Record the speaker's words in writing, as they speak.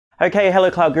Okay, hello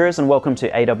Cloud Gurus and welcome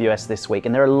to AWS This Week.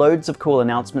 And there are loads of cool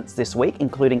announcements this week,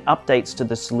 including updates to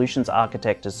the Solutions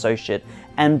Architect Associate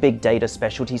and Big Data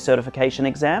Specialty Certification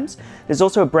exams. There's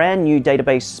also a brand new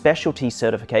Database Specialty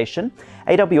Certification.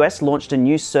 AWS launched a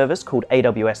new service called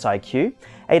AWS IQ.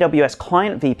 AWS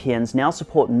Client VPNs now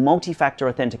support multi-factor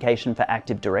authentication for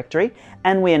Active Directory.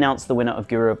 And we announced the winner of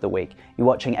Guru of the Week. You're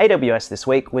watching AWS This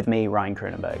Week with me, Ryan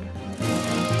Kronenberg.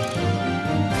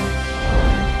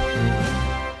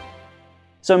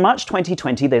 So in March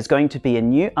 2020, there's going to be a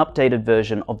new updated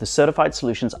version of the Certified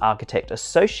Solutions Architect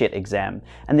Associate exam.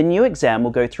 And the new exam will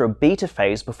go through a beta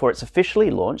phase before it's officially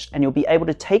launched, and you'll be able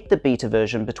to take the beta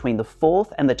version between the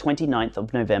 4th and the 29th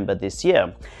of November this year.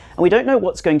 And we don't know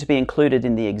what's going to be included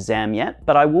in the exam yet,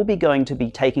 but I will be going to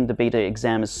be taking the beta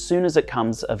exam as soon as it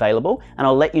comes available, and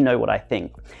I'll let you know what I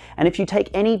think. And if you take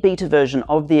any beta version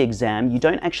of the exam, you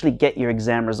don't actually get your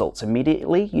exam results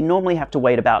immediately. You normally have to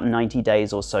wait about 90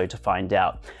 days or so to find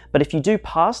out. But if you do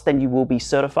pass, then you will be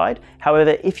certified.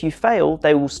 However, if you fail,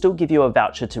 they will still give you a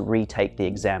voucher to retake the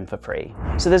exam for free.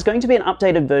 So there's going to be an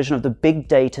updated version of the Big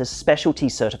Data Specialty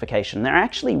Certification. They're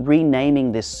actually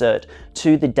renaming this cert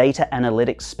to the Data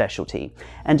Analytics Specialty.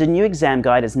 And a new exam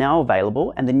guide is now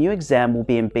available, and the new exam will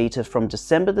be in beta from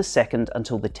December the 2nd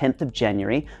until the 10th of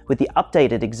January, with the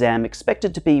updated exam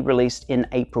expected to be released in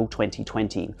April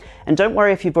 2020. And don't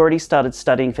worry if you've already started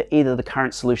studying for either the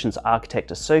current Solutions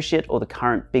Architect Associate or the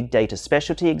current Big Data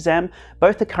Specialty exam.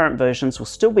 Both the current versions will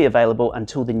still be available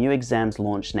until the new exams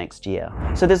launch next year.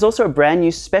 So there's also a brand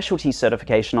new specialty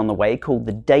certification on the way called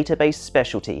the Database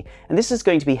Specialty, and this is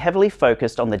going to be heavily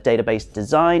focused on the database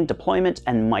design, deployment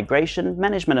and migration,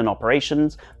 management and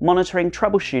operations, monitoring,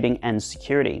 troubleshooting and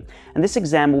security. And this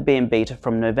exam will be in beta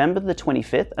from November the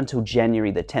 25th until January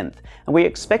the 10th, and we're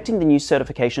expecting the new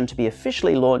certification to be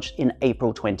officially launched in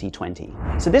April 2020.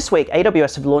 So this week,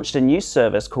 AWS have launched a new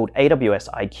service called AWS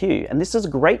IQ, and this is a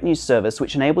great new service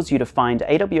which enables you to find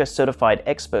AWS certified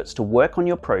experts to work on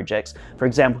your projects, for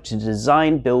example, to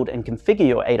design, build, and configure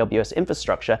your AWS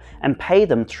infrastructure and pay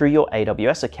them through your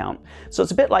AWS account. So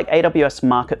it's a bit like AWS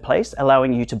Marketplace,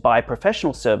 allowing you to buy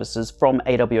professional services from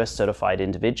AWS certified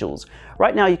individuals.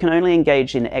 Right now, you can only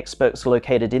engage in experts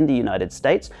located in the United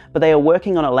States, but they are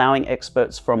working on allowing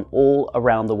experts from all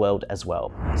around the world as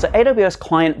well. So AWS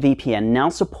Client VPN now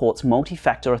supports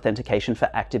multi-factor authentication for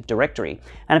Active Directory.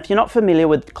 And if you're not familiar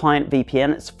with Client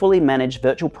VPN, it's a fully managed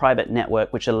virtual private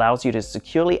network which allows you to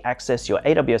securely access your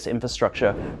AWS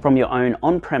infrastructure from your own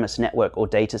on-premise network or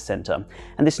data center.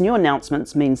 And this new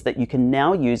announcement means that you can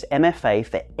now use MFA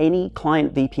for any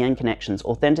Client VPN connections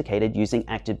authenticated using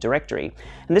Active Directory.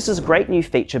 And this is a great new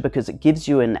feature because it gives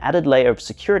you an added layer of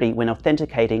security when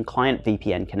authenticating Client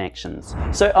VPN connections.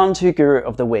 So on to Guru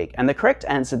of the Week, and the correct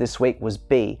answer this week was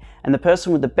B. And the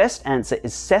person with the best answer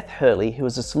is Seth Hurley, who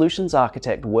is a solutions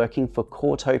architect working for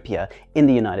Cortopia in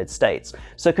the United States.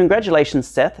 So congratulations,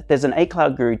 Seth. There's an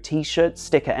Cloud Guru t-shirt,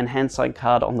 sticker, and hand signed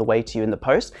card on the way to you in the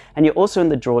post, and you're also in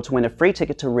the draw to win a free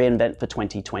ticket to reInvent for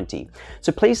 2020.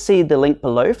 So please see the link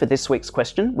below for this week's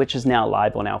question, which is now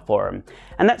live on our forum.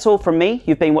 And that's all from me.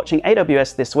 You've been watching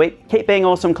AWS This Week. Keep being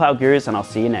awesome, Cloud Gurus, and I'll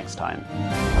see you next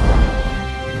time.